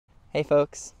Hey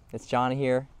folks, it's Johnny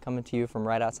here, coming to you from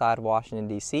right outside Washington,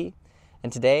 D.C.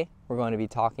 And today we're going to be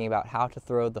talking about how to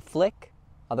throw the flick,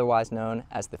 otherwise known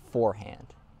as the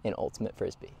forehand, in Ultimate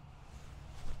Frisbee.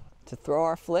 To throw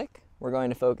our flick, we're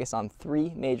going to focus on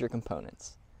three major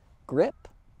components: grip,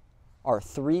 our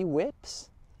three whips,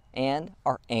 and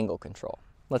our angle control.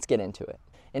 Let's get into it.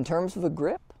 In terms of a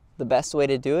grip, the best way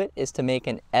to do it is to make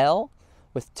an L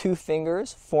with two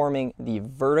fingers forming the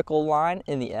vertical line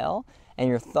in the L and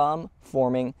your thumb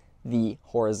forming the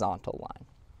horizontal line.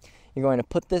 You're going to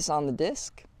put this on the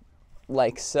disc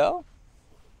like so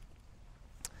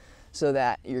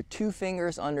that your two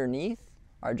fingers underneath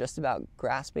are just about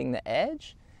grasping the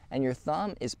edge and your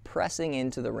thumb is pressing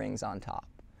into the rings on top.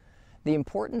 The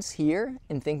importance here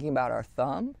in thinking about our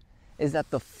thumb is that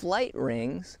the flight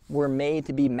rings were made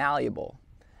to be malleable.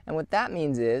 And what that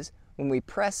means is when we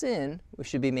press in, we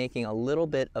should be making a little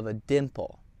bit of a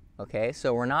dimple. Okay,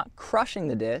 so we're not crushing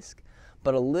the disc,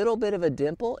 but a little bit of a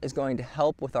dimple is going to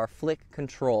help with our flick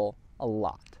control a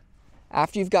lot.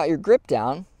 After you've got your grip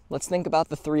down, let's think about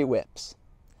the three whips.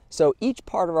 So each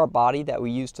part of our body that we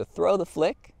use to throw the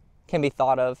flick can be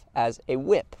thought of as a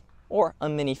whip or a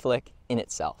mini flick in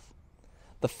itself.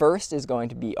 The first is going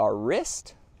to be our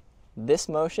wrist, this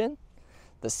motion.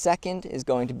 The second is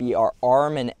going to be our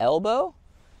arm and elbow,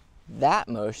 that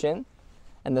motion.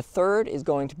 And the third is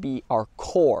going to be our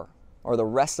core, or the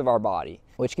rest of our body,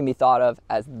 which can be thought of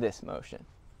as this motion.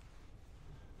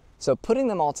 So putting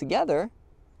them all together,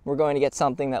 we're going to get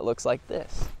something that looks like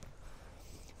this.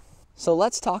 So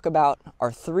let's talk about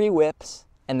our three whips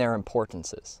and their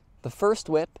importances. The first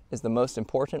whip is the most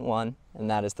important one, and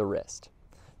that is the wrist.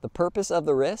 The purpose of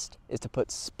the wrist is to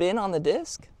put spin on the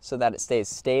disc so that it stays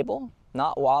stable,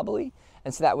 not wobbly,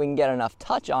 and so that we can get enough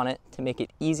touch on it to make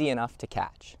it easy enough to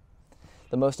catch.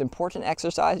 The most important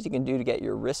exercise you can do to get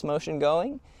your wrist motion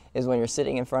going is when you're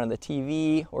sitting in front of the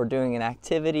TV or doing an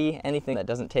activity, anything that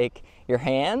doesn't take your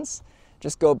hands.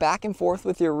 Just go back and forth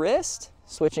with your wrist,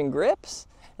 switching grips,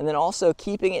 and then also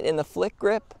keeping it in the flick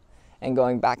grip and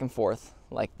going back and forth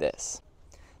like this.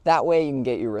 That way you can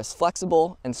get your wrist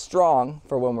flexible and strong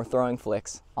for when we're throwing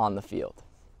flicks on the field.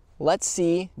 Let's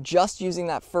see, just using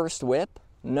that first whip,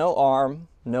 no arm,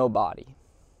 no body.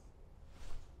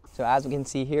 So as we can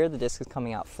see here, the disc is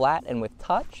coming out flat and with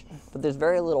touch, but there's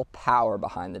very little power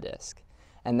behind the disc.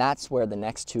 And that's where the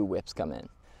next two whips come in.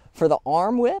 For the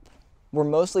arm whip, we're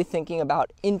mostly thinking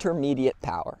about intermediate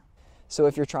power. So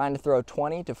if you're trying to throw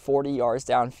 20 to 40 yards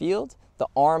downfield, the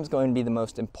arm's going to be the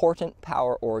most important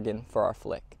power organ for our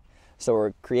flick. So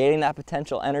we're creating that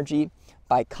potential energy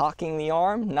by cocking the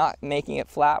arm, not making it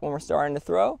flat when we're starting to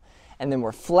throw, and then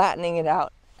we're flattening it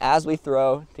out as we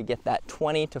throw to get that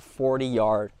 20 to 40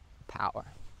 yard power.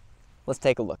 Let's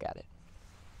take a look at it.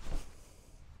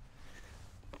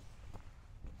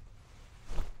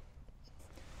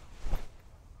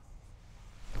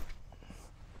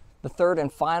 The third and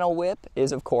final whip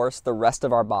is, of course, the rest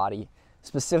of our body,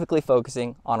 specifically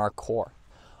focusing on our core.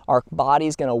 Our body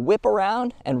is going to whip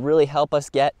around and really help us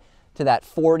get to that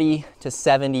 40 to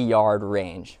 70 yard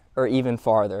range, or even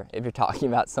farther if you're talking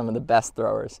about some of the best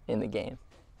throwers in the game.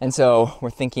 And so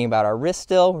we're thinking about our wrist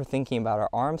still, we're thinking about our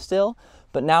arm still,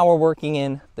 but now we're working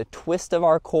in the twist of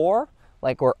our core,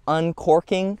 like we're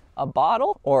uncorking a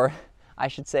bottle, or I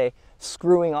should say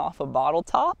screwing off a bottle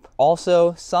top.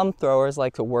 Also, some throwers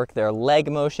like to work their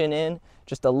leg motion in,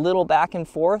 just a little back and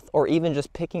forth, or even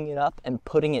just picking it up and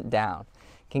putting it down.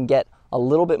 Can get a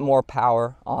little bit more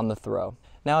power on the throw.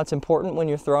 Now it's important when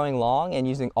you're throwing long and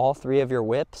using all three of your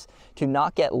whips to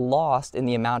not get lost in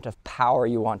the amount of power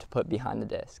you want to put behind the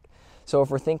disc. So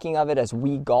if we're thinking of it as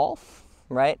Wii Golf,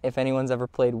 right? If anyone's ever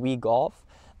played Wii Golf,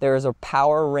 there is a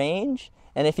power range,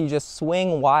 and if you just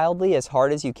swing wildly as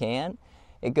hard as you can,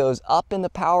 it goes up in the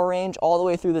power range all the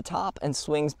way through the top and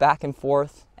swings back and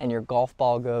forth, and your golf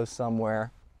ball goes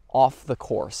somewhere off the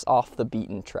course, off the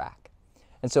beaten track.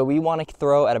 And so we want to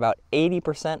throw at about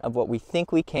 80% of what we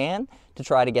think we can to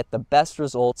try to get the best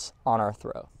results on our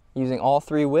throw. Using all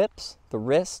three whips, the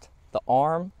wrist, the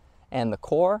arm, and the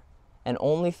core, and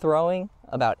only throwing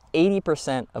about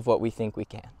 80% of what we think we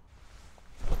can.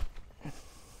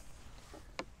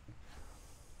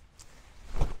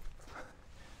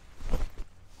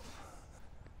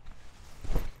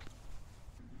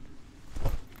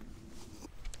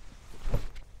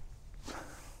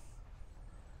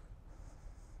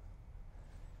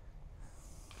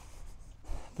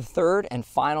 The third and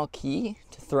final key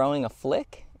to throwing a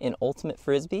flick in Ultimate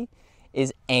Frisbee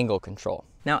is angle control.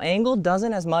 Now, angle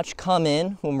doesn't as much come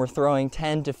in when we're throwing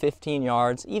 10 to 15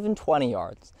 yards, even 20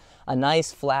 yards. A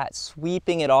nice flat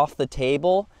sweeping it off the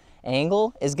table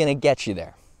angle is going to get you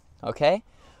there, okay?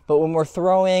 But when we're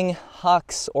throwing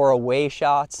hucks or away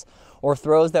shots or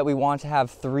throws that we want to have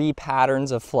 3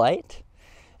 patterns of flight,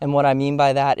 and what I mean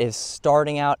by that is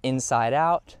starting out inside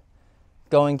out,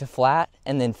 going to flat,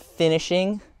 and then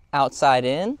finishing outside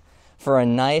in for a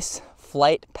nice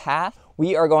flight path,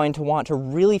 we are going to want to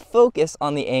really focus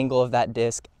on the angle of that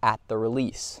disc at the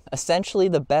release. Essentially,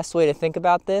 the best way to think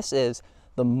about this is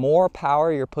the more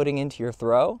power you're putting into your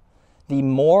throw, the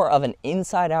more of an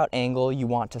inside-out angle you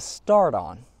want to start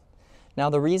on. Now,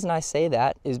 the reason I say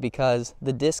that is because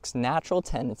the disc's natural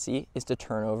tendency is to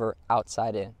turn over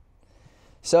outside in.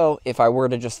 So if I were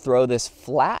to just throw this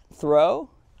flat throw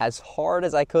as hard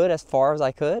as I could, as far as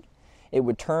I could, it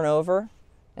would turn over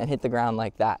and hit the ground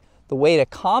like that. The way to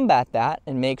combat that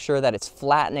and make sure that it's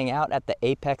flattening out at the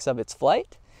apex of its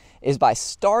flight is by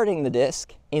starting the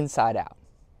disc inside out.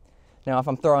 Now, if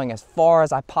I'm throwing as far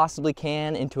as I possibly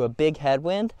can into a big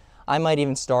headwind, I might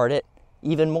even start it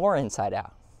even more inside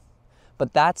out.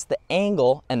 But that's the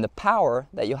angle and the power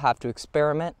that you'll have to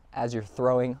experiment as you're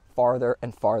throwing farther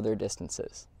and farther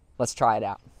distances. Let's try it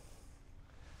out.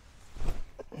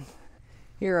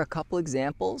 Here are a couple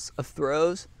examples of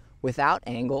throws without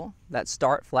angle that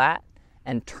start flat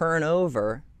and turn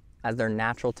over as their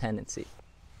natural tendency.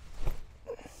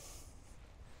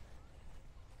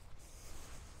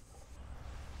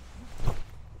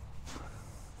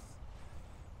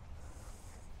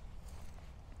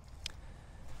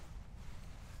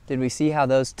 Did we see how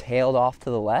those tailed off to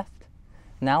the left?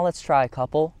 Now let's try a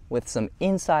couple with some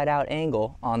inside out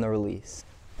angle on the release.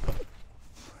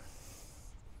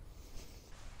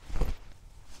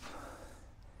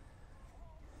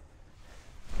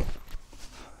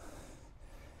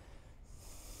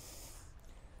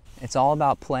 It's all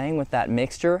about playing with that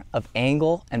mixture of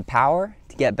angle and power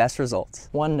to get best results.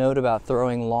 One note about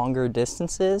throwing longer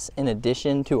distances, in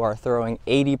addition to our throwing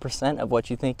 80% of what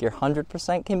you think your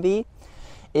 100% can be,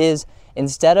 is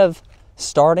instead of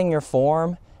starting your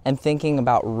form and thinking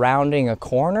about rounding a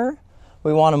corner,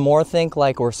 we want to more think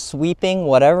like we're sweeping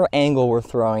whatever angle we're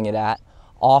throwing it at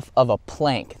off of a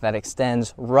plank that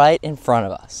extends right in front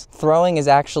of us. Throwing is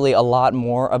actually a lot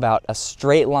more about a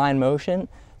straight line motion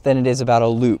than it is about a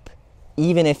loop,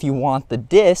 even if you want the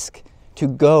disc to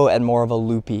go at more of a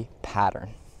loopy pattern.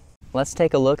 Let's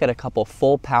take a look at a couple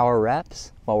full power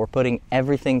reps while we're putting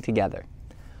everything together.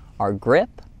 Our grip,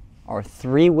 our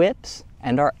 3 whips,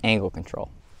 and our angle control.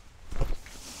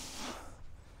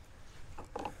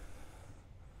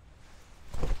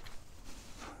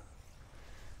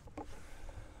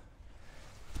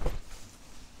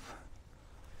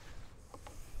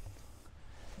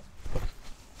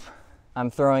 I'm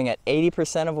throwing at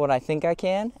 80% of what I think I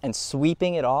can and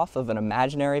sweeping it off of an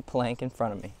imaginary plank in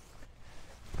front of me.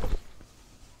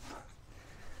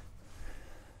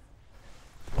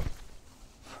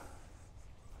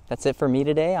 That's it for me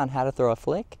today on how to throw a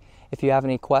flick. If you have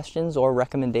any questions or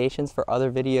recommendations for other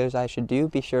videos I should do,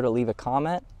 be sure to leave a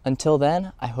comment. Until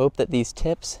then, I hope that these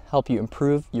tips help you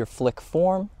improve your flick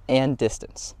form and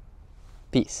distance.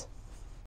 Peace.